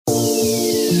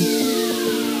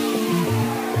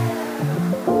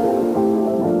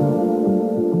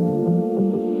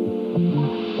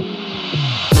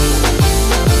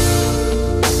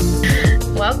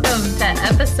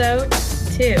episode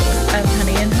 2 of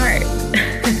Honey and Heart.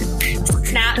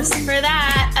 Snaps for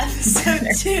that, episode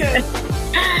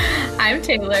 2. I'm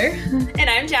Taylor. And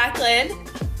I'm Jacqueline.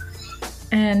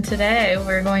 And today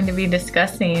we're going to be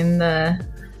discussing the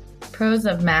pros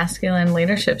of masculine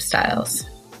leadership styles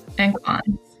and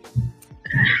cons.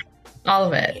 All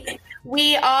of it.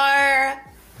 We are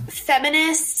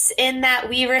feminists in that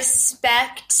we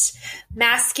respect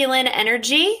masculine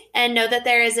energy and know that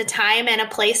there is a time and a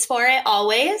place for it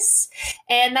always.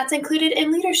 And that's included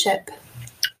in leadership.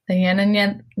 The yin and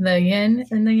yang. The yin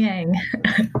and the yang.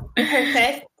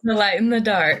 Perfect. The light and the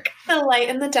dark. The light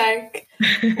and the dark.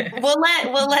 We'll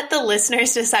let the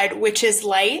listeners decide which is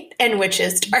light and which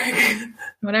is dark.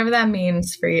 Whatever that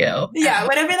means for you. Yeah,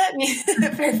 whatever that means.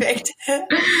 Perfect.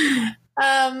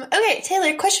 Okay,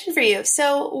 Taylor, question for you.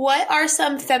 So what are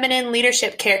some feminine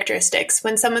leadership characteristics?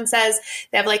 When someone says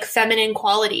they have like feminine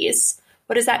qualities,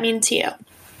 what does that mean to you?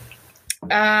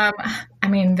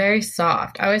 Very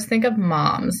soft. I always think of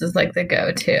moms as like the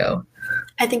go-to.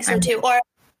 I think so too. Or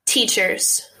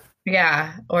teachers.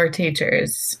 Yeah, or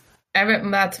teachers.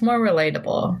 That's more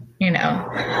relatable, you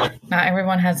know. Not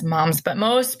everyone has moms, but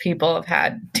most people have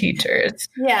had teachers.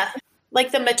 Yeah,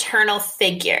 like the maternal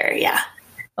figure, yeah.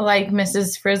 Like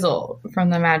Mrs. Frizzle from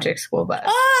the Magic School Bus.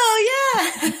 Oh,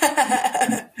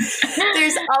 yeah.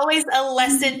 There's always a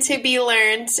lesson to be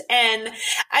learned. And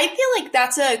I feel like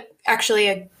that's actually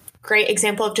a great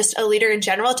example of just a leader in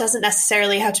general. It doesn't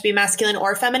necessarily have to be masculine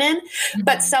or feminine,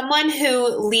 but someone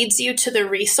who leads you to the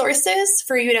resources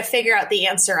for you to figure out the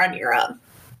answer on your own.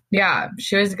 Yeah,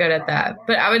 she was good at that.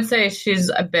 But I would say she's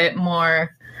a bit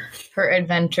more... Her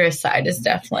adventurous side is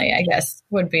definitely, I guess,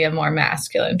 would be a more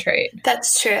masculine trait.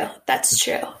 That's true. That's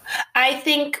true. I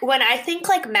think when I think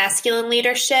like masculine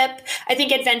leadership, I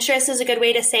think adventurous is a good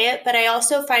way to say it, but I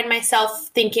also find myself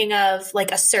thinking of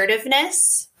like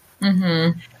assertiveness,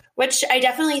 which I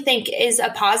definitely think is a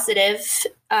positive.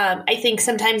 I think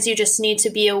sometimes you just need to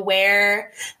be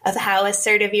aware of how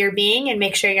assertive you're being and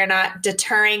make sure you're not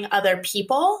deterring other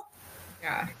people.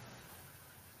 Yeah.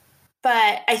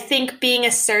 But I think being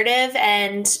assertive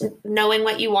and knowing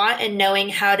what you want and knowing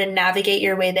how to navigate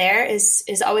your way there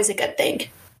is always a good thing.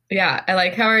 Yeah, I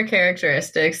like how our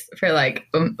characteristics for like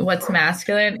what's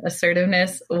masculine,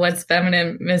 assertiveness, what's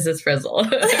feminine, Mrs. Frizzle.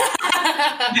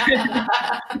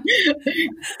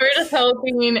 We're just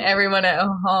hoping everyone at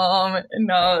home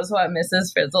knows what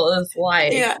Mrs. Frizzle is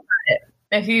like. Yeah.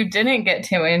 If you didn't get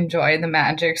to enjoy the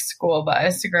Magic School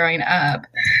Bus growing up,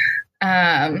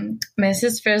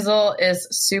 Mrs. Frizzle is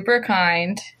super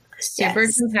kind, super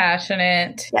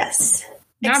compassionate. Yes.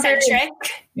 Eccentric.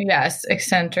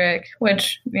 Eccentric,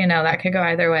 which, you know, that could go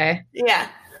either way. Yeah.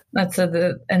 That's in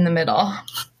the middle.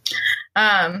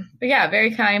 But yeah,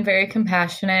 very kind, very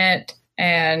compassionate.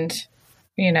 And,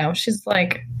 you know, she's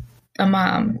like a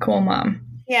mom, cool mom.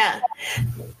 Yeah.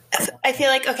 I feel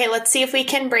like, okay, let's see if we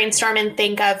can brainstorm and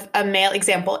think of a male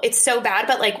example. It's so bad,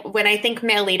 but like when I think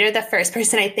male leader, the first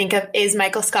person I think of is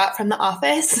Michael Scott from The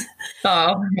Office.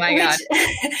 Oh my God.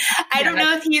 I don't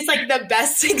know if he's like the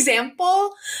best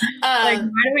example. Why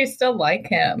do we still like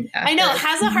him? I know,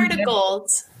 has a heart of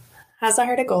gold. Has a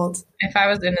heart of gold. If I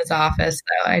was in his office,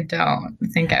 though, I don't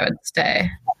think I would stay.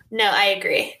 No, I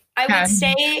agree. I would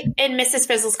stay in Mrs.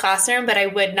 Frizzle's classroom, but I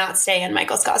would not stay in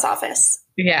Michael Scott's office.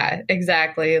 Yeah,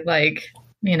 exactly. Like,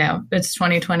 you know, it's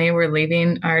 2020. We're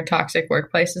leaving our toxic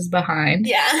workplaces behind.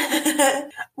 Yeah.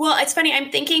 Well, it's funny.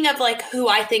 I'm thinking of like who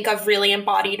I think of really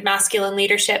embodied masculine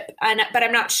leadership, but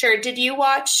I'm not sure. Did you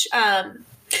watch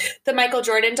the Michael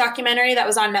Jordan documentary that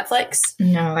was on Netflix?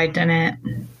 No, I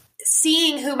didn't.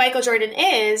 Seeing who Michael Jordan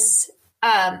is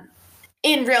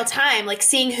in real time, like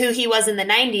seeing who he was in the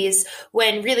 90s,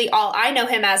 when really all I know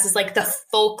him as is like the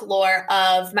folklore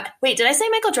of... Wait, did I say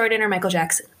Michael Jordan or Michael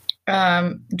Jackson?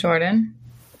 Jordan.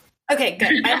 Okay,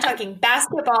 good. I'm talking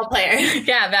basketball player.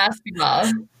 Yeah,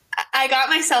 basketball. I got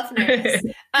myself nervous.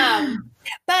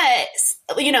 But,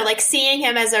 you know, like seeing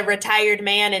him as a retired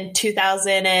man in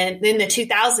 2000 and in the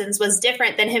 2000s was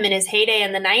different than him in his heyday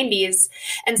in the 90s.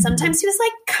 And sometimes he was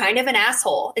like kind of an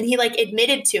asshole, and he like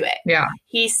admitted to it. Yeah.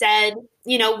 He said,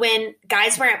 you know, when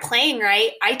guys weren't playing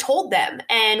right, I told them.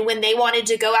 And when they wanted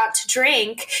to go out to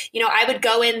drink, you know, I would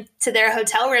go into their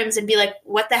hotel rooms and be like,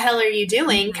 what the hell are you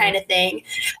doing? Kind of thing.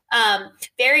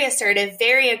 Very assertive,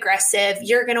 very aggressive.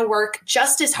 You're going to work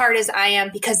just as hard as I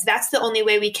am because that's the only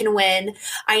way we can win.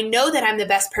 I know that I'm the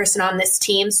best person on this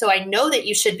team, so I know that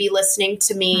you should be listening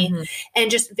to me. And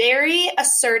just very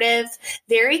assertive,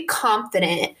 very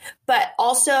confident, but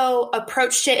also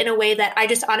approached it in a way that I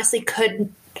just honestly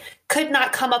could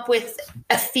not come up with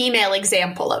a female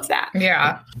example of that.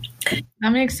 Yeah.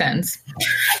 That makes sense.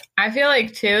 I feel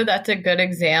like too, that's a good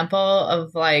example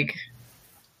of like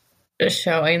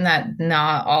showing that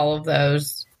not all of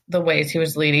the ways he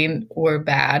was leading were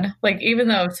bad. Like, even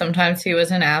though sometimes he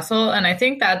was an asshole, and I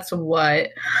think that's what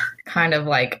kind of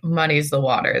like muddies the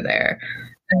water there.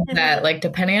 That like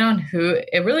depending on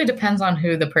it really depends on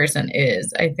who the person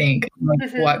is, I think,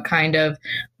 like what kind of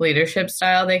leadership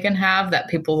style they can have that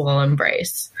people will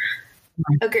embrace.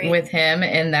 Agreed. With him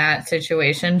in that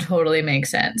situation totally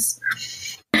makes sense.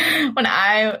 When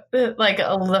I like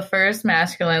the first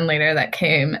masculine leader that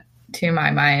came to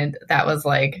my mind, that was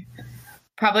like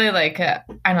probably like I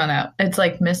don't know, it's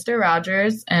like Mr.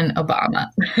 Rogers and Obama.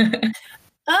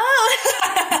 Oh,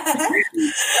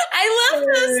 I love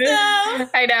this though.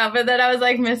 I know, but then I was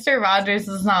like, Mr. Rogers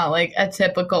is not like a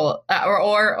typical,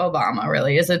 or Obama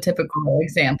really is a typical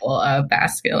example of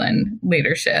masculine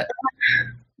leadership,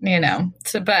 you know.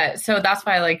 So that's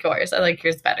why I like yours. I like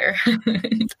yours better.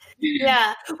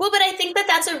 Yeah. Well, but I think that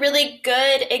that's a really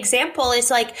good example. Is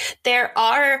like there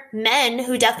are men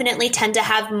who definitely tend to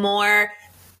have more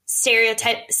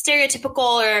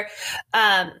stereotypical or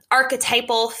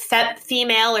archetypal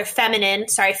female or feminine,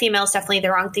 sorry, female is definitely the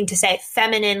wrong thing to say,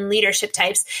 feminine leadership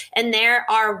types. And there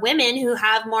are women who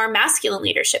have more masculine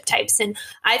leadership types. And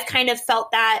I've kind of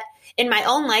felt that in my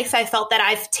own life. I felt that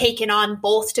I've taken on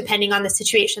both depending on the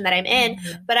situation that I'm in.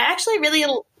 But I actually really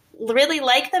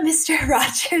like the Mr.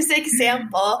 Rogers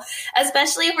example,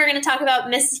 especially if we're going to talk about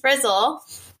Mrs. Frizzle.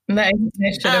 They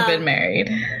should have been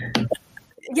married.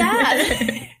 Yeah.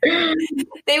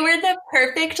 They were the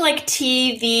perfect like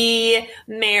TV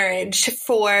marriage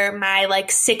for my like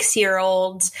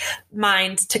 6-year-old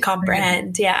mind to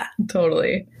comprehend. Yeah.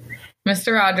 Totally.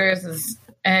 Mr. Rogers is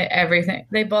everything.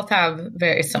 They both have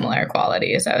very similar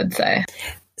qualities, I would say.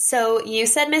 So you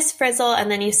said Miss Frizzle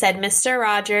and then you said Mr.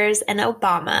 Rogers and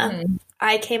Obama.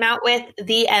 I came out with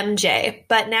the MJ,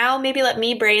 but now maybe let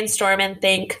me brainstorm and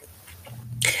think,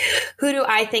 who do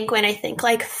I think when I think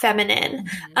like feminine?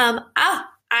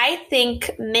 I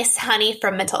think Miss Honey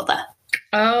from Matilda.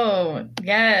 Oh,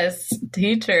 yes.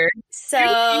 Teacher.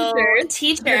 So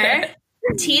teacher,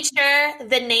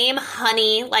 the name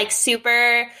Honey, like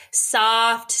super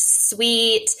soft,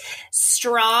 sweet,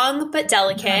 strong, but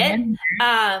delicate.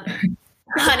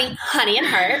 Honey and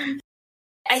heart.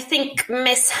 I think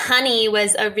Miss Honey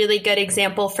was a really good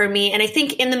example for me. And I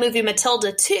think in the movie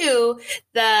Matilda too,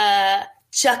 the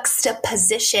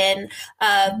juxtaposition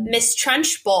of Miss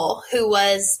Trunchbull, who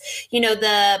was, you know,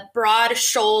 the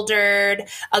broad-shouldered,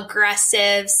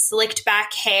 aggressive, slicked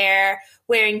back hair,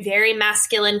 wearing very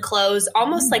masculine clothes,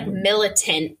 almost like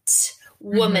militant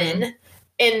woman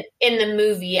in the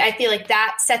movie. I feel like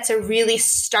that sets a really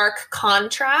stark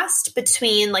contrast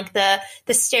between like the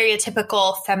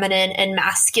stereotypical feminine and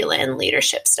masculine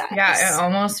leadership styles. Yeah, I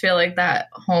almost feel like that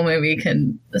whole movie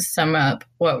can sum up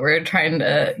what we're trying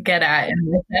to get at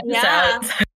in this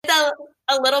episode. Yeah,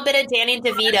 a little bit of Danny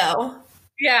DeVito.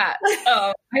 Yeah.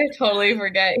 Oh, I totally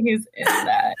forget he's in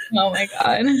that. Oh my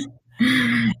God.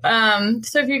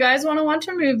 So if you guys want to watch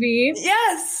a movie,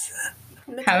 yes,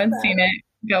 haven't seen it,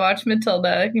 go watch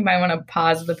Matilda. You might want to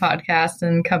pause the podcast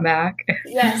and come back.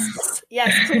 Yes,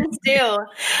 please do.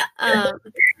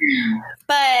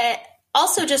 But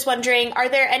also just wondering, are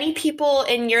there any people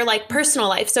in your like personal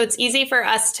life? So it's easy for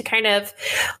us to kind of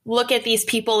look at these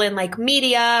people in like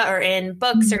media or in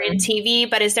books or in TV,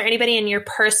 but is there anybody in your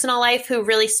personal life who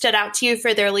really stood out to you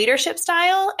for their leadership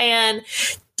style? And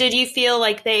did you feel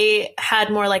like they had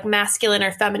more like masculine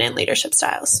or feminine leadership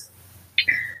styles?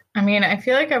 I mean, I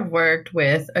feel like I've worked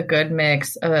with a good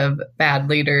mix of bad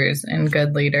leaders and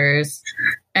good leaders,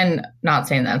 and not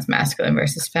saying that's masculine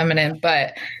versus feminine,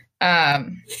 but I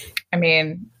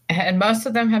mean, and most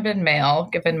of them have been male,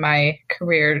 given my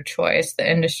career choice, the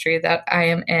industry that I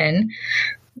am in.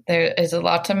 There is a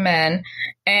lot of men,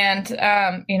 and,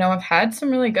 you know, I've had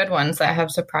some really good ones that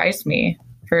have surprised me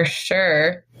for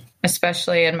sure,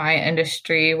 especially in my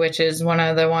industry, which is one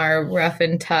of the more rough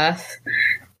and tough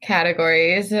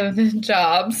categories of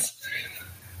jobs.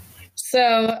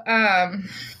 So,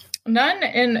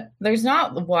 there's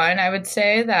not one, I would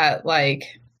say, that like,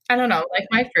 I don't know, like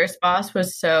my first boss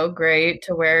was so great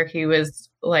to where he was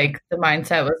like, the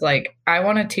mindset was like, I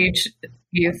want to teach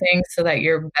you things so that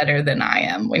you're better than I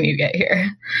am when you get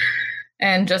here.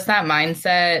 And just that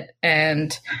mindset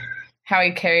and how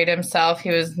he carried himself, he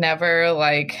was never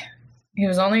like, he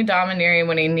was only domineering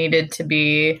when he needed to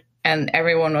be, and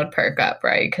everyone would perk up,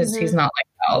 right? Because he's not like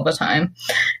that all the time.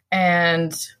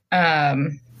 And,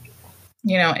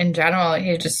 you know, in general,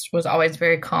 he just was always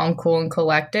very calm, cool, and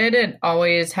collected, and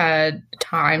always had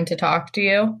time to talk to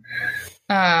you.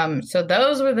 So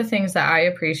those were the things that I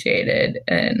appreciated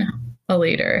in a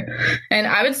leader. And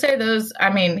I would say those,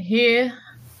 I mean,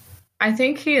 I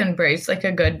think he embraced like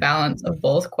a good balance of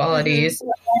both qualities,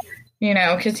 you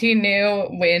know, because he knew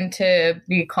when to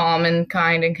be calm and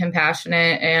kind and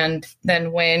compassionate, and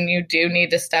then when you do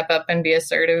need to step up and be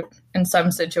assertive in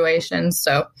some situations.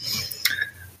 So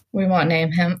we won't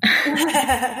name him.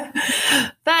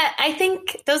 But I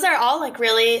think those are all like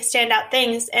really standout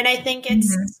things. And I think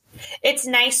it's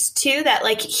nice too that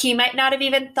like he might not have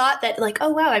even thought that like, oh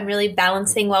wow, I'm really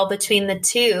balancing well between the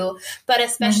two. But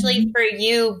especially for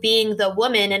you being the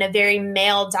woman in a very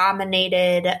male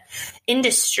dominated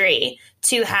industry,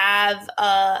 to have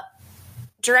a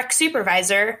direct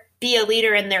supervisor be a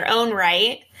leader in their own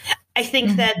right. I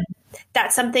think that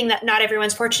that's something that not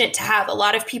everyone's fortunate to have. A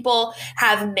lot of people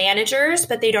have managers,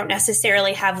 but they don't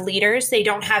necessarily have leaders. They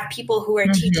don't have people who are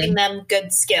teaching them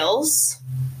good skills.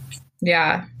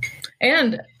 Yeah.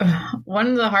 And one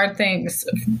of the hard things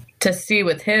to see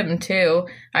with him too,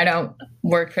 I don't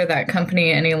work for that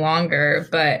company any longer,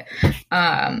 but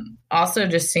also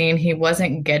just seeing he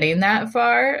wasn't getting that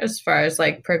far as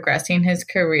like progressing his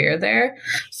career there.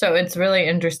 So it's really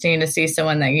interesting to see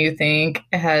someone that you think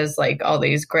has like all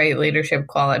these great leadership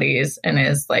qualities and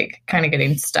is like kind of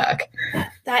getting stuck.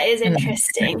 That is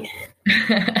interesting.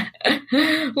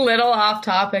 Little off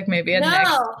topic, maybe.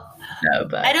 No,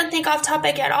 but I don't think off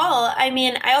topic at all. I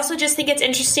mean, I also just think it's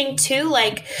interesting too,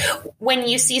 like when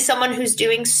you see someone who's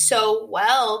doing so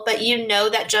well, but you know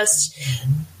that just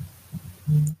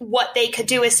what they could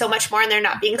do is so much more and they're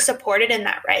not being supported in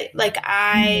that, right? Like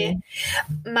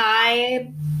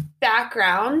my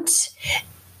background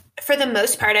for the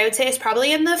most part, I would say is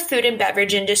probably in the food and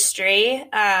beverage industry.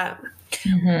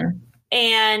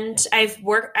 And I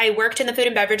worked in the food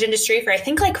and beverage industry for I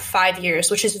think like 5 years,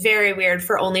 which is very weird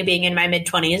for only being in my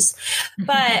mid-20s.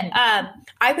 But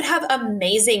I would have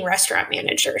amazing restaurant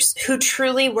managers who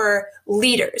truly were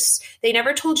leaders. They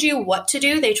never told you what to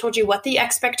do. They told you what the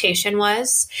expectation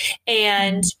was,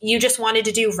 and you just wanted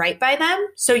to do right by them.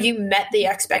 So you met the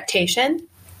expectation.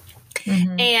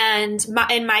 And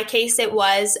in my case, it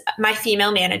was my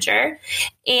female manager.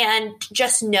 And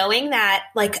just knowing that,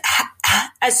 like,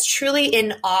 as truly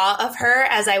in awe of her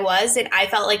as I was, and I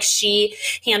felt like she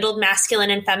handled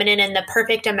masculine and feminine in the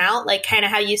perfect amount, like kind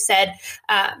of how you said,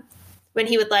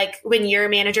 when your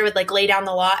manager would like lay down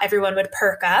the law, everyone would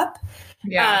perk up.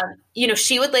 Yeah.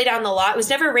 She would lay down the law. It was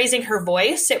never raising her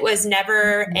voice. It was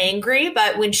never angry.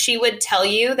 But when she would tell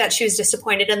you that she was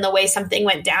disappointed in the way something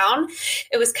went down,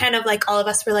 it was kind of like all of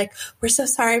us were like, we're so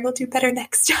sorry. We'll do better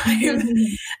next time.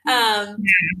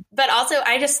 But also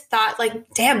I just thought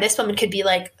like, damn, this woman could be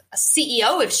like a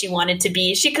CEO if she wanted to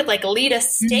be. She could like lead a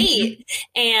state.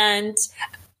 And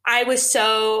I was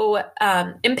so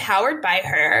empowered by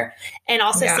her, and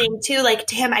also saying too, like,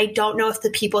 damn, I don't know if the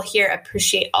people here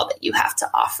appreciate all that you have to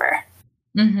offer.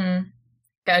 Got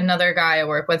another guy I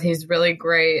work with. He's really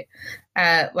great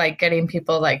at like getting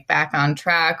people like back on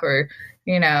track, or,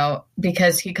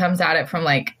 because he comes at it from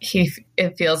like,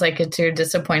 it feels like it's your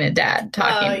disappointed dad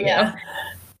talking to you.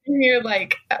 And you're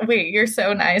like, wait, you're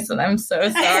so nice. And I'm so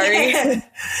sorry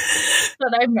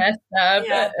that I messed up.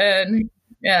 And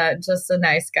yeah, just a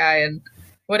nice guy. And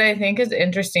what I think is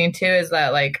interesting too is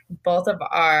that like both of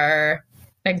our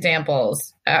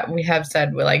examples, we have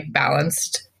said we like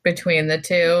balanced between the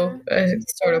two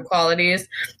sort of qualities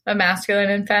of masculine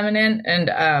and feminine.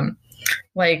 And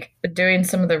like doing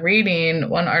some of the reading,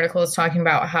 one article is talking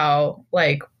about how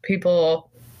like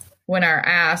people, when are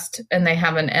asked and they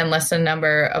have an endless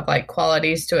number of like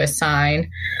qualities to assign,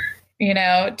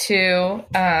 to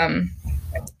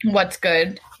what's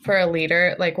good for a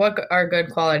leader, like what are good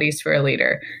qualities for a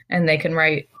leader, and they can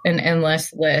write an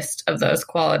endless list of those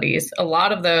qualities. A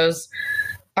lot of those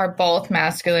are both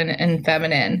masculine and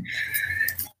feminine.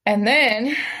 And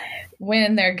then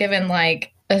when they're given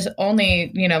like there's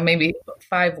only, maybe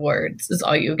 5 words is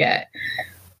all you get.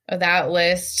 That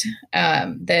list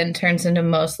then turns into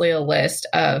mostly a list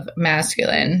of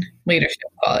masculine leadership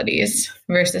qualities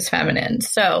versus feminine.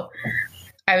 So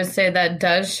I would say that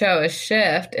does show a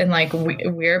shift, and like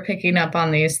we're picking up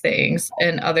on these things,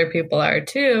 and other people are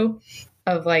too,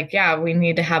 of like, yeah, we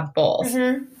need to have both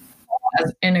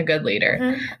as in a good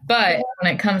leader. But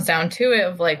when it comes down to it,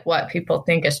 of like what people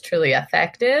think is truly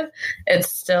effective, it's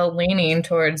still leaning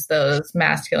towards those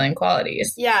masculine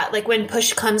qualities. Yeah, like when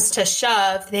push comes to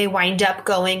shove, they wind up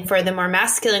going for the more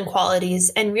masculine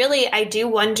qualities. And really, I do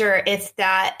wonder if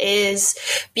that is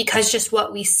because just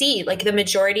what we see, like the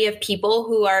majority of people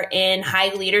who are in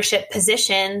high leadership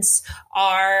positions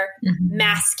are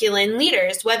masculine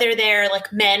leaders, whether they're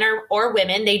like men or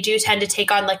women. They do tend to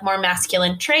take on like more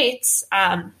masculine traits.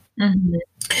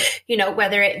 You know,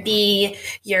 whether it be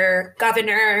your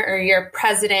governor or your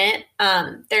president,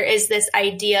 there is this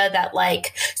idea that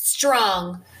like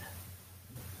strong,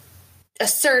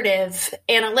 assertive,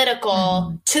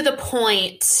 analytical, to the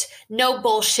point, no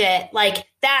bullshit, like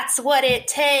that's what it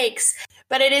takes.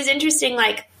 But it is interesting,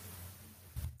 like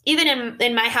even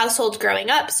in my household growing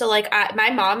up, so like my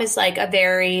mom is like a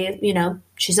very, you know,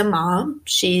 she's a mom,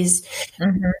 she's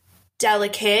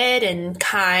delicate and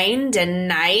kind and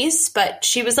nice, but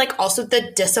she was like also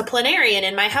the disciplinarian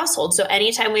in my household. So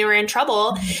anytime we were in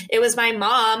trouble, it was my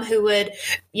mom who would,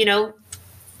 you know,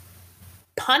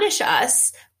 punish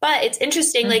us. But it's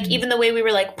interesting, like even the way we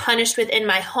were like punished within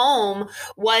my home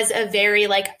was a very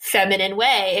like feminine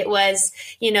way. It was,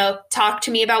 you know, talk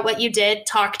to me about what you did,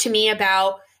 talk to me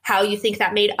about how you think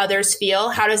that made others feel.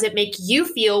 How does it make you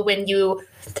feel when you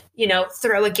know,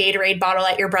 throw a Gatorade bottle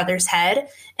at your brother's head?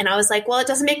 And I was like, well, it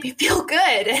doesn't make me feel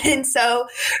good. And so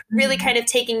really kind of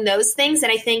taking those things.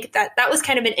 And I think that was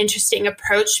kind of an interesting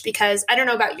approach, because I don't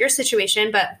know about your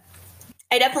situation, but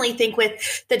I definitely think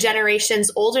with the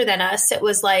generations older than us, it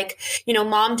was like, you know,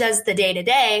 mom does the day to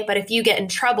day, but if you get in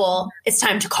trouble, it's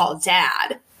time to call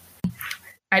dad.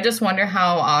 I just wonder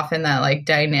how often that like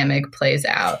dynamic plays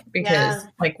out, because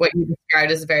like what you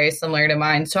described is very similar to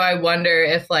mine. So I wonder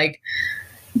if like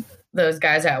those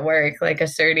guys at work, like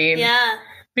asserting,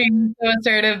 being so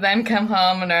assertive, then come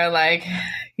home and are like,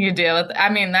 you deal with, I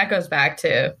mean, that goes back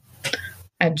to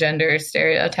gender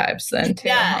stereotypes then too.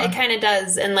 Yeah, it kind of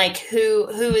does. And like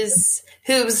who's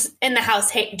in the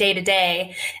house day to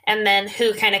day, and then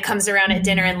who kind of comes around at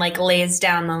dinner and like lays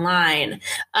down the line.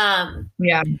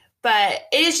 But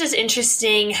it is just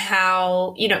interesting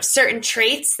how, you know, certain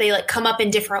traits, they like come up in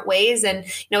different ways. And,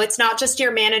 you know, it's not just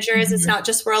your managers, it's not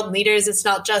just world leaders, it's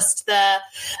not just the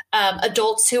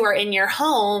adults who are in your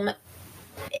home.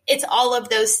 It's all of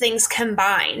those things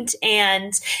combined.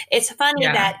 And it's funny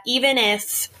that even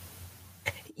if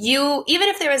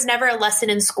there was never a lesson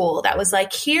in school that was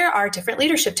like, here are different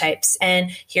leadership types,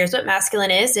 and here's what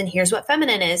masculine is, and here's what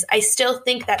feminine is, I still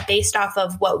think that based off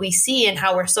of what we see and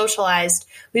how we're socialized,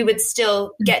 we would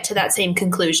still get to that same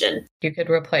conclusion. You could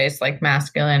replace like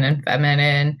masculine and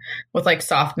feminine with like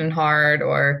soft and hard,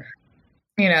 or,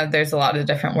 you know, there's a lot of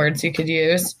different words you could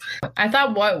use. I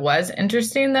thought what was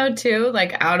interesting though, too,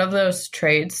 like out of those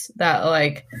traits that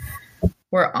like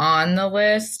were on the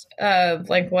list of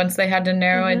like, once they had to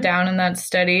narrow it down in that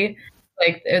study,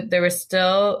 like there was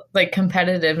still like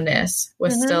competitiveness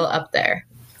was still up there,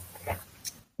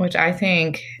 which I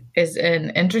think is an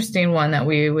interesting one that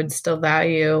we would still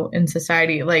value in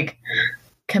society. Like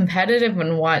competitive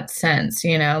in what sense,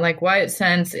 you know, like what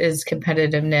sense is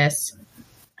competitiveness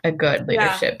a good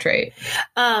leadership trait?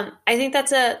 I think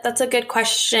that's a good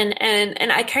question.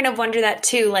 And I kind of wonder that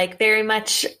too, like very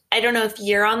much, I don't know if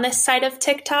you're on this side of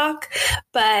TikTok,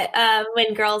 but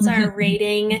when girls are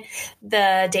rating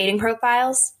the dating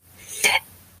profiles,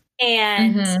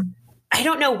 and I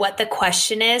don't know what the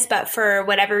question is, but for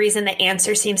whatever reason, the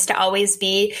answer seems to always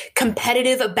be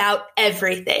competitive about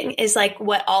everything is like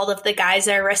what all of the guys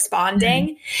are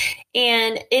responding.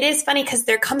 And it is funny because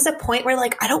there comes a point where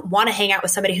like, I don't want to hang out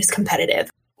with somebody who's competitive.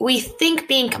 We think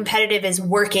being competitive is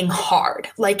working hard.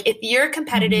 Like if you're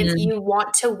competitive, you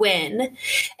want to win.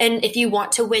 And if you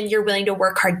want to win, you're willing to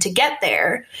work hard to get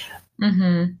there.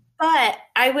 But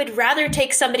I would rather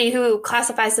take somebody who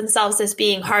classifies themselves as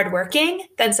being hardworking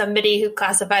than somebody who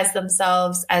classifies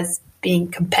themselves as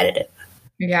being competitive.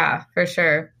 Yeah, for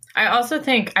sure. I also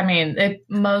think, I mean, it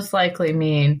most likely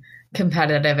mean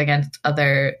competitive against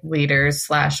other leaders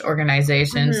 /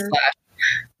 organizations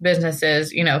 /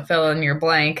 businesses, you know, fill in your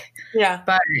blank. Yeah.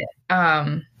 But,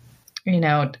 you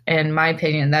know, in my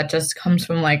opinion, that just comes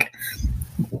from like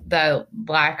the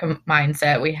lack of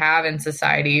mindset we have in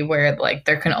society where like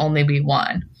there can only be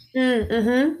one.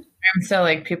 And so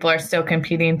like people are still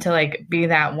competing to like be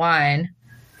that one.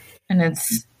 And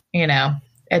it's, you know,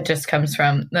 it just comes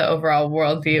from the overall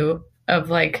worldview of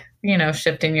like, you know,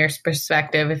 shifting your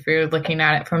perspective if you're looking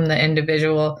at it from the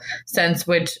individual sense,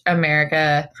 which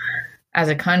America as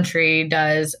a country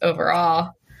does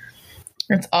overall.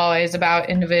 It's always about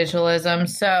individualism.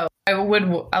 So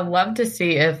I'd love to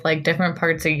see if like different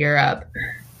parts of Europe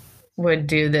would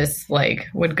do this, like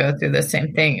would go through the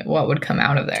same thing. What would come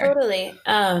out of there? Totally.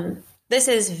 This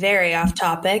is very off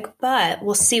topic, but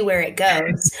we'll see where it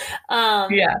goes.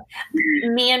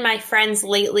 Me and my friends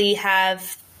lately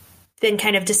have been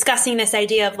kind of discussing this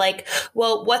idea of like,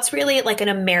 well, what's really like an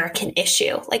American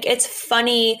issue? Like, it's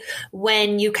funny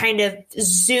when you kind of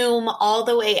zoom all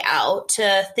the way out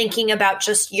to thinking about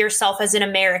just yourself as an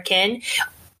American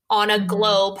on a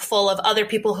globe full of other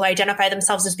people who identify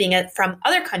themselves as being from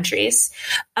other countries.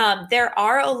 There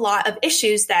are a lot of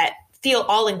issues that feel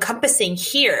all encompassing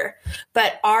here,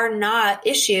 but are not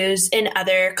issues in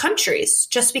other countries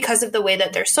just because of the way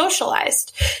that they're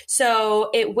socialized.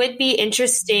 So it would be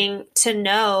interesting to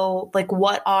know, like,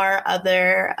 what are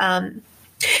other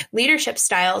leadership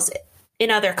styles in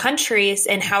other countries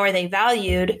and how are they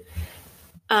valued?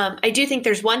 I do think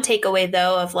there's one takeaway,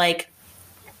 though, of like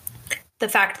the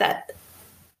fact that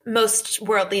most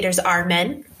world leaders are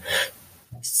men.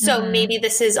 So maybe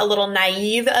this is a little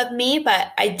naive of me,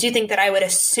 but I do think that I would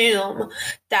assume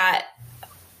that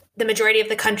the majority of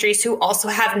the countries who also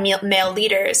have male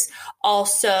leaders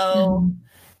also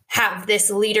have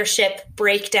this leadership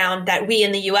breakdown that we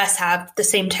in the US have, the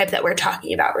same type that we're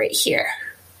talking about right here.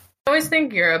 I always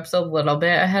think Europe's a little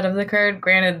bit ahead of the curve.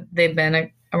 Granted, they've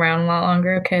been around a lot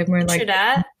longer. Okay, we're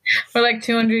like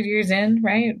 200 years in,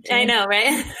 right? I know,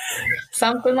 right?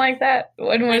 Something like that.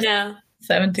 When was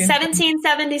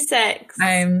 1776.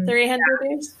 I'm 300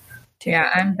 years. Yeah,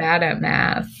 I'm bad at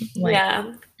math. Like,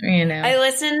 yeah. You know. I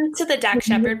listen to the Dax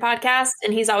Shepard podcast,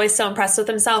 and he's always so impressed with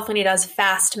himself when he does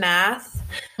fast math.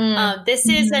 This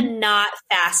is a not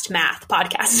fast math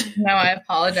podcast. No, I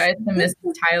apologize to Mrs.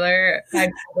 Tyler. I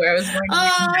was going to be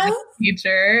a math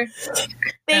teacher.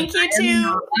 Thank you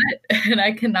too. And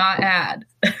I cannot add.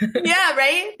 Yeah,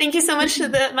 right? Thank you so much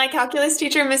to my calculus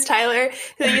teacher, Miss Tyler,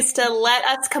 who used to let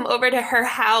us come over to her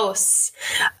house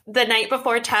the night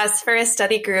before tests for a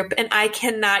study group, and I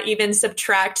cannot even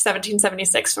subtract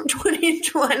 1776 from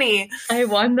 2020. I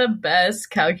won the best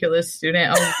calculus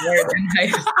student award in high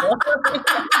school.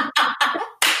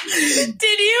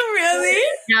 Did you really?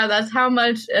 Yeah, that's how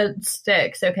much it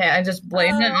sticks. Okay, I just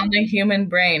blame it on the human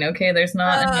brain. Okay, there's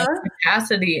not enough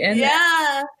capacity in it.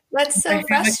 Yeah. That's so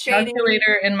frustrating. I have a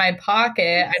calculator in my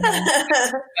pocket. I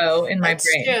don't go in my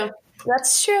brain. True.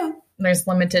 That's true. There's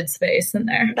limited space in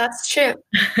there. That's true.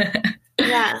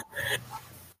 Yeah.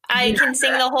 I can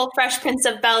sing the whole Fresh Prince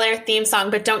of Bel-Air theme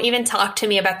song, but don't even talk to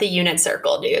me about the unit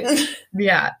circle, dude.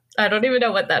 Yeah. I don't even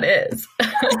know what that is.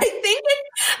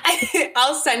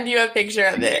 I'll send you a picture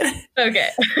of it. Okay.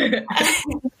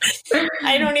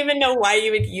 I don't even know why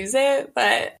you would use it,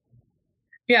 but...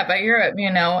 Yeah, but Europe,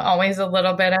 always a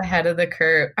little bit ahead of the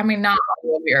curve. I mean, not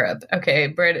all of Europe.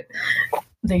 Okay,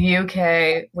 the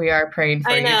UK, we are praying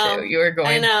for you too. You are going.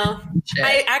 I know.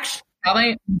 I actually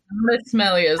probably not as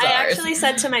smelly as ours. I actually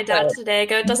said to my dad today, I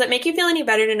go, does it make you feel any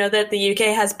better to know that the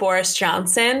UK has Boris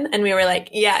Johnson? And we were like,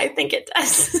 yeah, I think it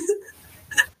does.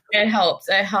 It helps.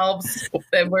 It helps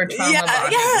that we're trauma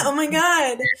bonded. Yeah. Oh my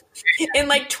God. In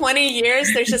like 20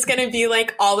 years, there's just going to be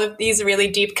like all of these really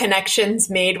deep connections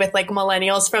made with like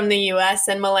millennials from the US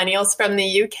and millennials from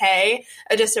the UK,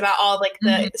 just about all like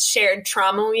the shared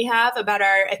trauma we have about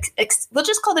our, we'll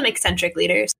just call them eccentric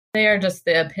leaders. They are just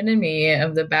the epitome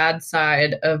of the bad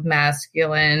side of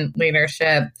masculine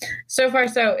leadership. So far,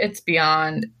 so it's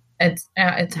beyond, it's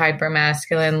hyper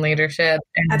masculine leadership.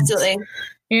 And, absolutely.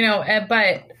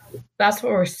 But that's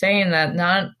what we're saying, that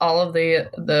not all of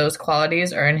those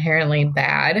qualities are inherently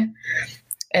bad.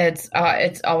 It's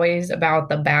always about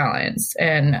the balance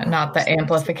and not the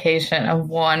amplification of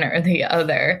one or the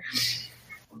other.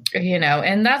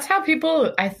 And that's how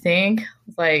people, I think,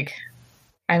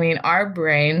 our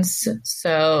brains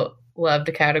so love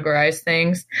to categorize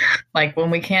things. Like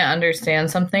when we can't understand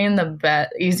something, the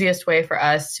easiest way for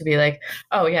us to be like,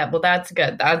 oh yeah, well that's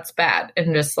good, that's bad,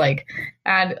 and just like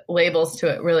add labels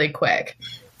to it really quick,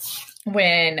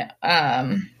 when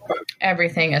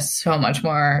everything is so much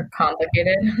more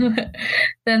complicated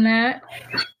than that.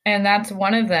 And that's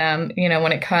one of them,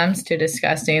 when it comes to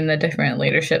discussing the different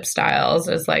leadership styles,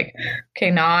 is like,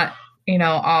 okay, not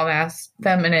all mass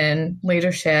feminine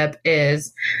leadership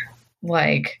is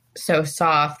like so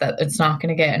soft that it's not going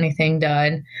to get anything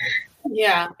done.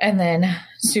 Yeah. And then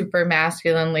super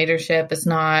masculine leadership is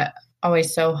not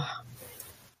always so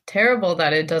terrible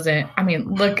that it doesn't. I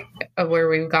mean, look at where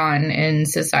we've gone in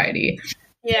society.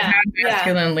 Yeah.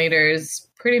 Masculine leaders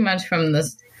pretty much from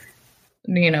this,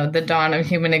 the dawn of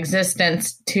human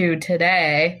existence to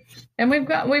today. And we've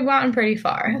gotten pretty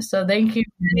far. So thank you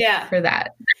for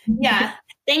that. Yeah.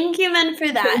 Thank you, men,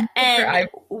 for that. And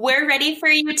we're ready for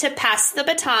you to pass the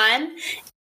baton.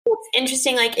 It's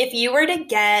interesting, like, if you were to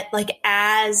get, like,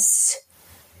 as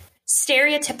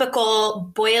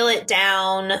stereotypical, boil it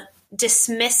down,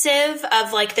 dismissive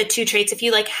of, like, the two traits, if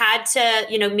you, like, had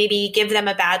to, maybe give them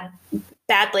a bad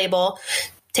label,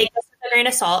 take us a grain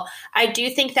of salt. I do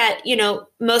think that,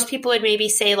 most people would maybe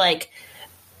say like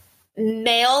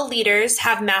male leaders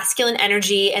have masculine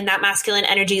energy and that masculine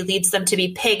energy leads them to be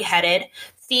pig-headed.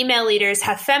 Female leaders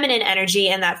have feminine energy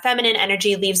and that feminine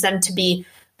energy leads them to be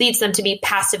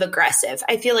passive aggressive.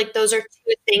 I feel like those are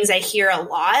two things I hear a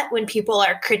lot when people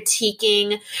are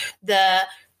critiquing the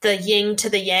yin to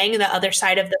the yang, the other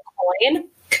side of the coin.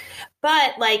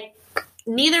 But like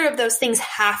neither of those things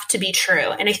have to be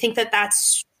true. And I think that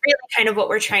that's really kind of what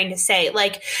we're trying to say.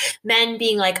 Like men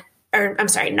being like, or I'm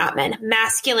sorry, not men,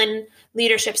 masculine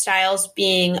leadership styles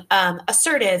being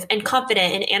assertive and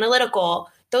confident and analytical.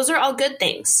 Those are all good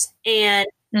things. And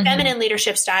feminine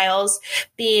leadership styles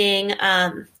being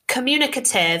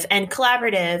communicative and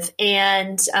collaborative.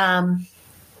 And,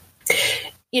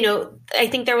 I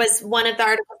think there was one of the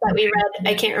articles that we read,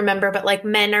 I can't remember, but like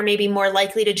men are maybe more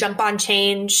likely to jump on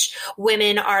change.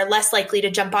 Women are less likely to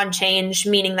jump on change,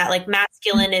 meaning that like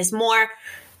masculine is more,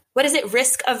 what is it?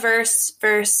 Risk averse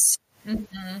versus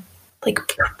like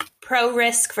pro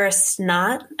risk versus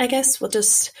not, I guess.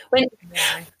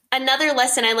 Another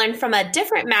lesson I learned from a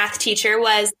different math teacher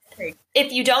was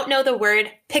if you don't know the word,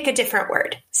 pick a different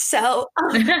word. So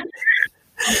I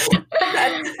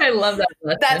love that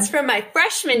lesson. That's from my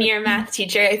freshman year math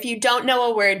teacher. If you don't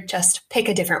know a word, just pick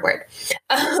a different word.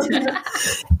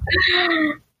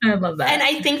 I love that. And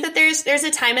I think that there's a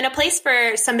time and a place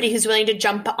for somebody who's willing to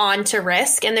jump on to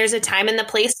risk. And there's a time and the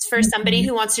place for somebody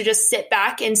who wants to just sit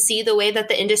back and see the way that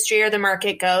the industry or the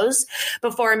market goes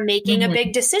before making a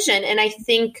big decision. And I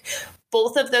think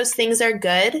both of those things are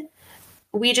good.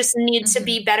 We just need to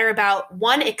be better about,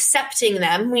 one, accepting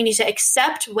them. We need to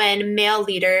accept when male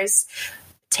leaders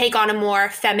take on a more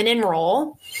feminine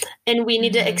role. And we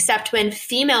need to accept when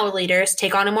female leaders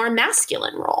take on a more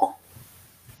masculine role.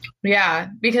 Yeah,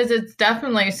 because it's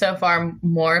definitely so far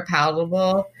more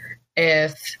palatable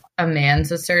if a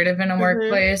man's assertive in a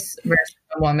workplace versus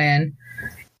a woman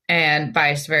and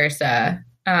vice versa.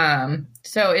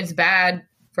 So it's bad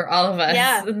for all of us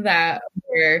that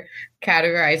we're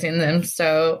categorizing them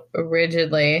so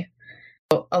rigidly.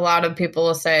 A lot of people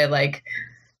will say like,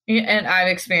 and I've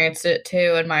experienced it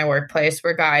too in my workplace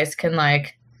where guys can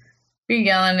like be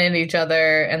yelling at each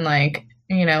other and like,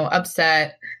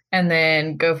 upset and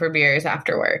then go for beers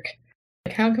after work.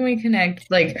 Like, how can we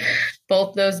connect like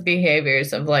both those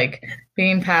behaviors of like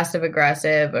being passive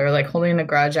aggressive or like holding a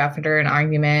grudge after an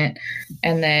argument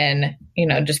and then,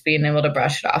 just being able to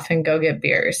brush it off and go get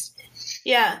beers?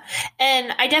 Yeah.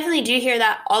 And I definitely do hear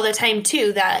that all the time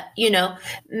too, that,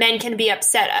 men can be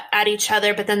upset at each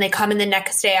other, but then they come in the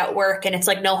next day at work and it's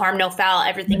like no harm, no foul.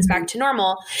 Everything's back to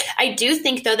normal. I do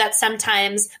think though that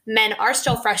sometimes men are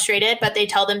still frustrated, but they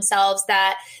tell themselves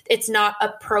that it's not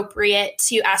appropriate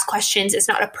to ask questions. It's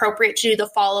not appropriate to do the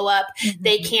follow-up.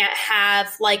 They can't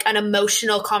have like an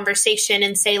emotional conversation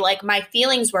and say like, my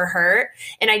feelings were hurt.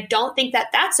 And I don't think that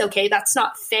that's okay. That's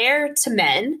not fair to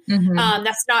men.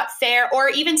 That's not fair. Or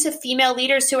even to female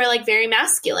leaders who are like very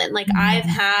masculine. Like I've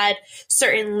had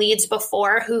certain leads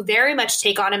before who very much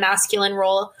take on a masculine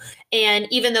role. And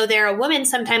even though they're a woman,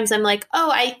 sometimes I'm like,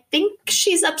 oh, I think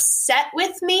she's upset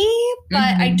with me, but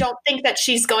I don't think that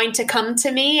she's going to come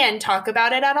to me and talk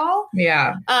about it at all.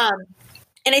 Yeah.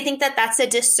 And I think that that's a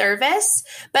disservice,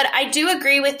 but I do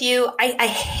agree with you. I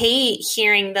hate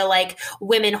hearing the like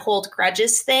women hold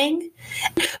grudges thing,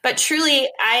 but truly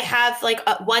I have like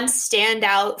one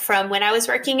standout from when I was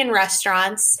working in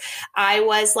restaurants. I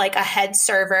was like a head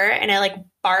server and I like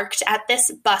barked at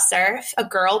this busser, a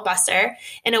girl busser,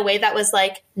 in a way that was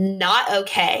like not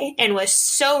okay and was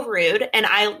so rude. And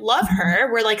I love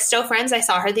her. We're like still friends. I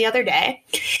saw her the other day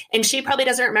and she probably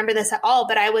doesn't remember this at all,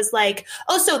 but I was like,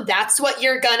 oh, so that's what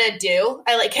you're gonna do?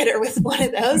 I like hit her with one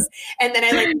of those. And then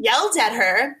I like yelled at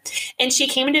her and she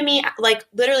came to me like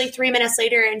literally 3 minutes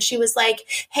later and she was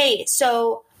like, hey,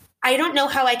 so I don't know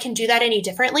how I can do that any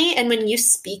differently. And when you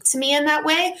speak to me in that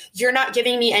way, you're not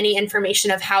giving me any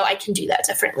information of how I can do that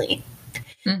differently.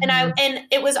 And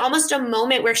it was almost a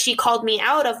moment where she called me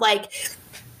out of like,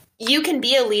 you can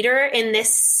be a leader in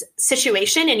this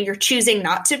situation and you're choosing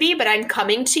not to be, but I'm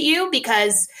coming to you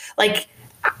because like,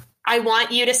 I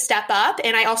want you to step up.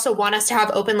 And I also want us to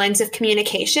have open lines of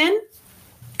communication.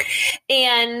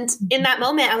 And in that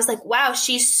moment, I was like, wow,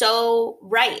 she's so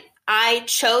right. I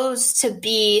chose to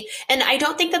be, and I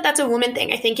don't think that that's a woman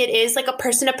thing. I think it is like a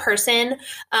person to person,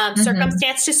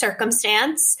 circumstance to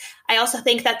circumstance. I also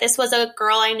think that this was a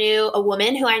girl I knew, a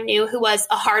woman who I knew who was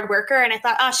a hard worker. And I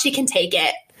thought, oh, she can take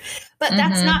it. But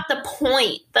that's not the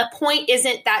point. The point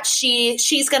isn't that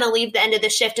she's going to leave the end of the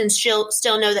shift and she'll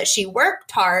still know that she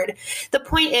worked hard. The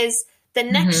point is the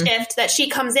next shift that she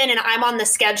comes in and I'm on the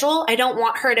schedule, I don't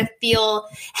want her to feel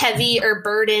heavy or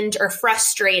burdened or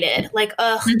frustrated. Like,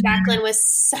 Jacqueline was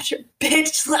such a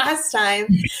bitch last time.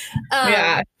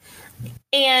 Yeah.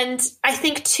 And I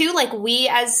think too, like, we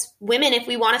as women, if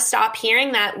we want to stop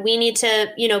hearing that, we need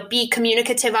to, be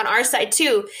communicative on our side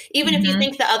too. Even if you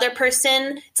think the other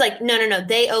person, it's like, no,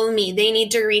 they owe me. They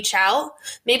need to reach out.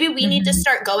 Maybe we need to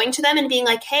start going to them and being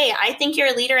like, hey, I think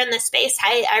you're a leader in this space.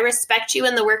 I respect you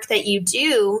in the work that you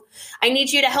do. I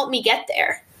need you to help me get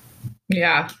there.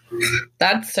 Yeah,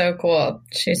 that's so cool.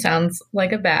 She sounds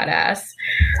like a badass.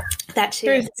 That she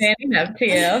is. Standing up to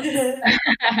you.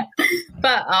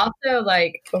 But also,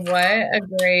 like, what a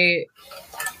great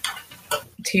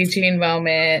teaching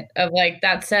moment of, like,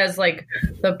 that says, like,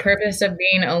 the purpose of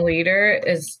being a leader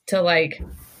is to, like,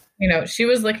 she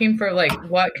was looking for, like,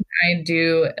 what can I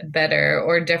do better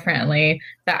or differently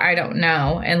that I don't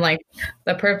know? And, like,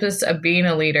 the purpose of being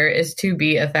a leader is to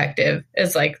be effective.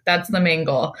 Is, like, that's the main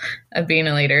goal of being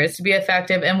a leader, is to be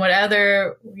effective in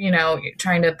whatever, you're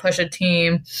trying to push a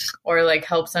team or, like,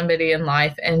 help somebody in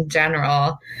life in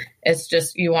general. It's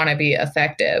just, you want to be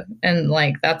effective. And,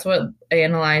 like, that's what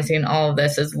analyzing all of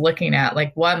this is looking at,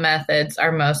 like, what methods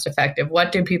are most effective?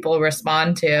 What do people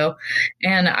respond to?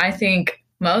 And I think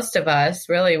most of us,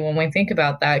 really, when we think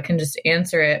about that, can just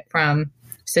answer it from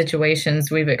situations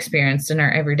we've experienced in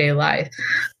our everyday life.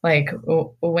 Like,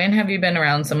 when have you been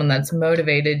around someone that's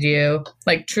motivated you,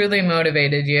 like truly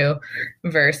motivated you,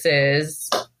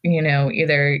 versus,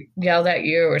 either yelled at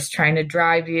you or was trying to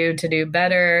drive you to do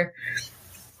better?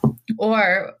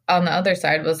 Or on the other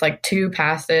side was, like, too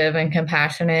passive and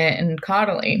compassionate and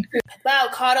coddling. Wow,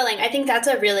 coddling. I think that's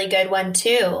a really good one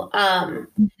too.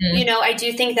 I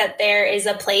do think that there is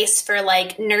a place for,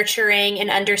 like, nurturing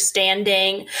and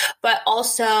understanding, but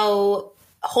also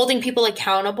holding people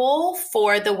accountable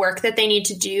for the work that they need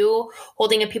to do,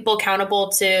 holding people accountable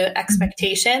to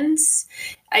expectations.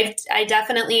 I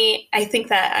think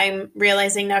that I'm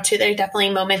realizing now too, there are definitely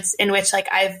moments in which, like,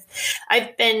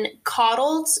 I've been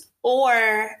coddled,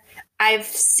 or I've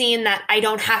seen that I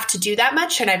don't have to do that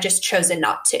much and I've just chosen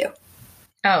not to.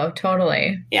 Oh,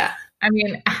 totally. Yeah. I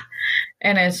mean,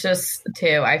 and it's just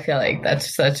too, I feel like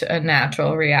that's such a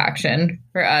natural reaction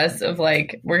for us of,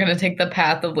 like, we're going to take the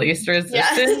path of least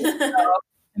resistance. Yeah. So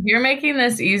if you're making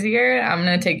this easier, I'm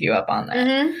going to take you up on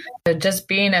that. Just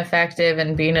being effective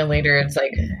and being a leader, it's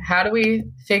like, how do we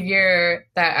figure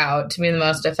that out to be the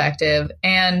most effective?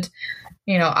 And,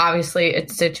 obviously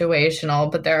it's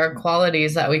situational, but there are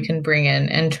qualities that we can bring in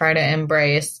and try to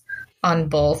embrace on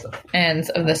both ends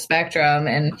of the spectrum.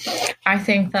 And I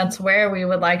think that's where we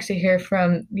would like to hear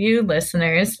from you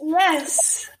listeners.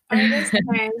 Yes. Our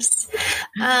listeners.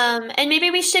 And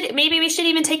maybe we should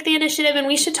even take the initiative and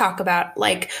we should talk about,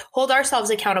 like, hold ourselves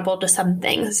accountable to some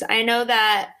things. I know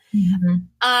that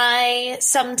I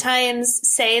sometimes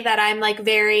say that I'm, like,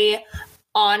 very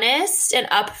honest and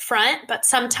upfront, but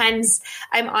sometimes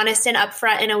I'm honest and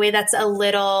upfront in a way that's a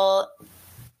little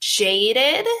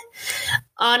jaded,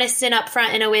 honest and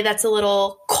upfront in a way that's a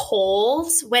little cold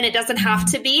when it doesn't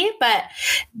have to be, but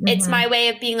it's my way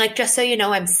of being like, just so you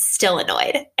know, I'm still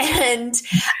annoyed. And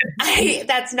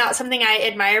that's not something I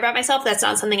admire about myself. That's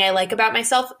not something I like about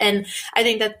myself. And I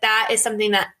think that is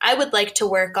something that I would like to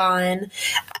work on.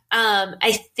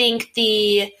 I think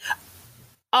the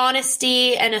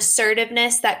honesty and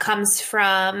assertiveness that comes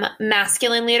from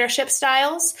masculine leadership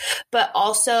styles, but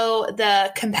also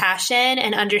the compassion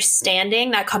and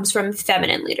understanding that comes from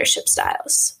feminine leadership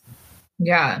styles.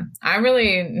 Yeah, I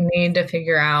really need to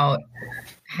figure out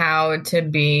how to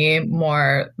be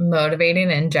more motivating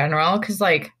in general, because,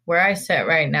 like, where I sit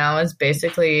right now is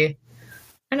basically,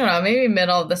 I don't know, maybe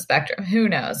middle of the spectrum. Who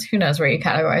knows where you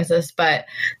categorize this, but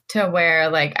to where,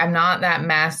 like, I'm not that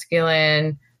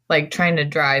masculine, like, trying to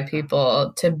drive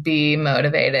people to be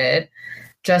motivated,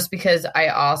 just because I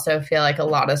also feel like a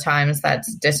lot of times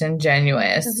that's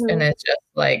disingenuous and it's just,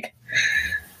 like,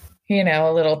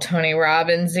 a little Tony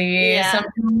Robbins-y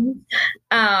sometimes.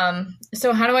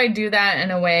 So how do I do that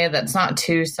in a way that's not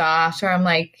too soft, or I'm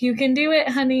like, you can do it,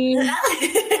 honey.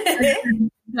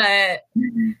 But,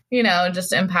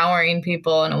 just empowering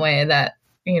people in a way that,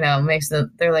 makes it,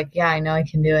 they're like, yeah, I know I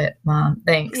can do it, Mom.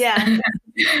 Thanks. Yeah.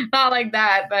 Not like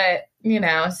that, but,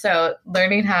 so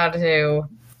learning how to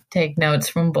take notes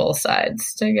from both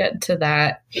sides to get to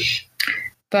that.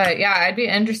 But yeah, I'd be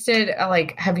interested,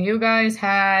 like, have you guys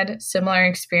had similar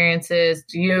experiences?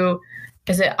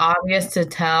 Is it obvious to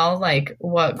tell, like,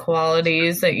 what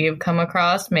qualities that you've come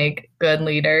across make good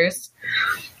leaders?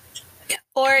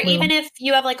 Or even if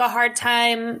you have like a hard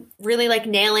time really like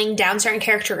nailing down certain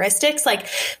characteristics, like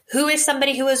who is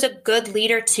somebody who is a good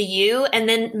leader to you, and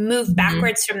then move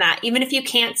backwards from that. Even if you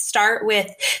can't start with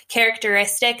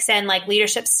characteristics and like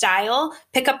leadership style,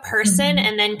 pick a person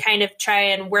and then kind of try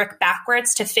and work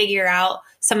backwards to figure out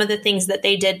some of the things that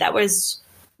they did that was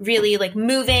really like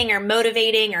moving or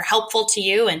motivating or helpful to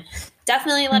you. And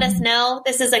definitely let us know.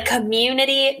 This is a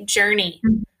community journey.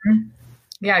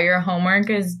 Yeah, your homework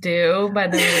is due by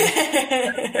the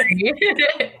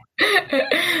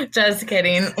Just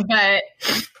kidding. But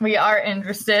we are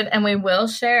interested and we will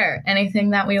share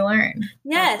anything that we learn.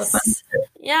 Yes.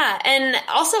 Yeah. And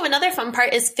also another fun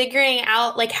part is figuring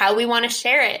out like how we want to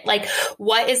share it. Like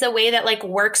what is a way that like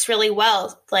works really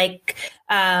well? Like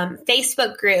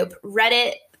Facebook group,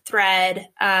 Reddit thread,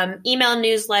 email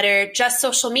newsletter, just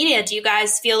social media. Do you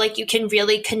guys feel like you can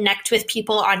really connect with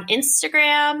people on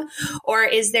Instagram, or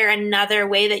is there another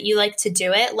way that you like to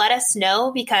do it? Let us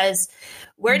know, because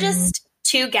we're just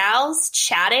two gals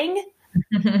chatting,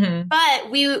 but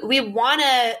we want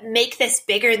to make this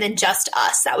bigger than just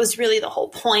us. That was really the whole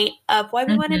point of why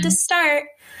we wanted to start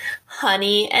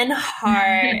Honey and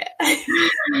Heart.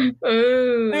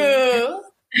 Ooh.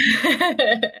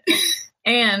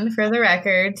 And for the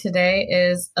record, today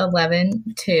is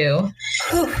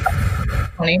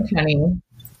 11/2/2020.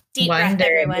 Deep breath,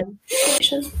 everyone.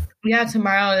 Yeah,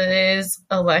 tomorrow is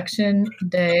election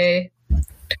day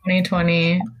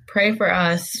 2020. Pray for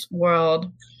us,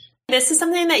 world. This is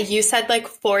something that you said like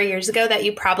 4 years ago that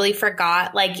you probably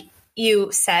forgot, like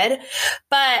you said.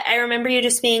 But I remember you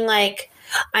just being like,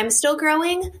 I'm still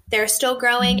growing, they're still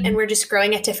growing, and we're just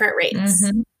growing at different rates.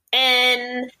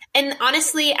 And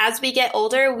honestly, as we get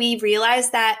older, we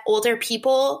realize that older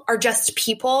people are just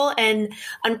people. And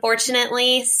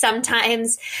unfortunately,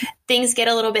 sometimes things get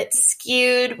a little bit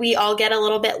skewed. We all get a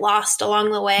little bit lost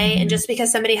along the way. And just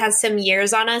because somebody has some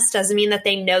years on us doesn't mean that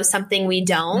they know something we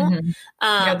don't.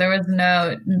 Yeah, there was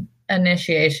no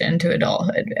initiation to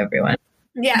adulthood, everyone.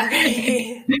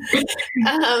 Yeah.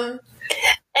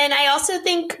 And I also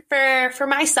think for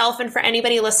myself and for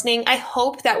anybody listening, I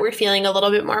hope that we're feeling a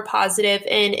little bit more positive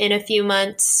in a few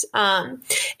months.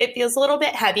 It feels a little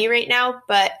bit heavy right now,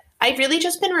 but I've really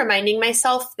just been reminding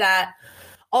myself that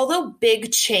although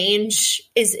big change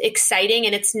is exciting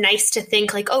and it's nice to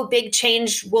think like, oh, big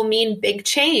change will mean big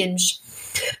change.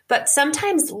 But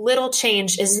sometimes little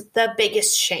change is the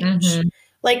biggest change.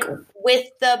 Like with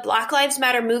the Black Lives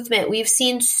Matter movement, we've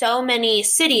seen so many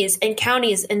cities and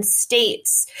counties and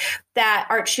states that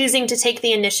are choosing to take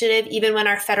the initiative even when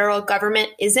our federal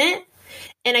government isn't.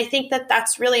 And I think that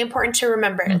that's really important to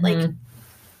remember. Like,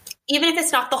 even if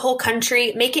it's not the whole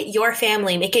country, make it your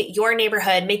family, make it your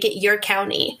neighborhood, make it your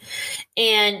county.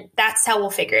 And that's how we'll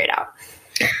figure it out.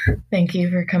 Thank you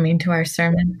for coming to our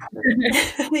sermon.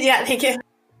 Yeah, thank you.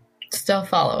 Still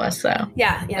follow us though.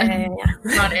 Yeah.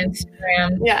 On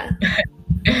Instagram. Yeah.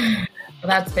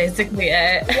 That's basically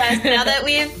it. Yes. Now that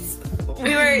we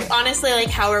were honestly like,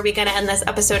 how are we going to end this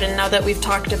episode? And now that we've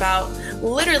talked about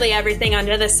literally everything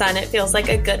under the sun, it feels like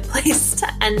a good place to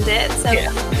end it. So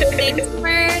thanks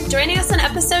for joining us on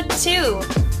episode 2.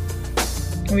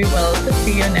 We will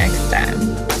see you next time.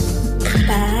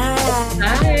 Bye.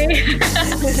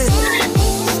 Bye.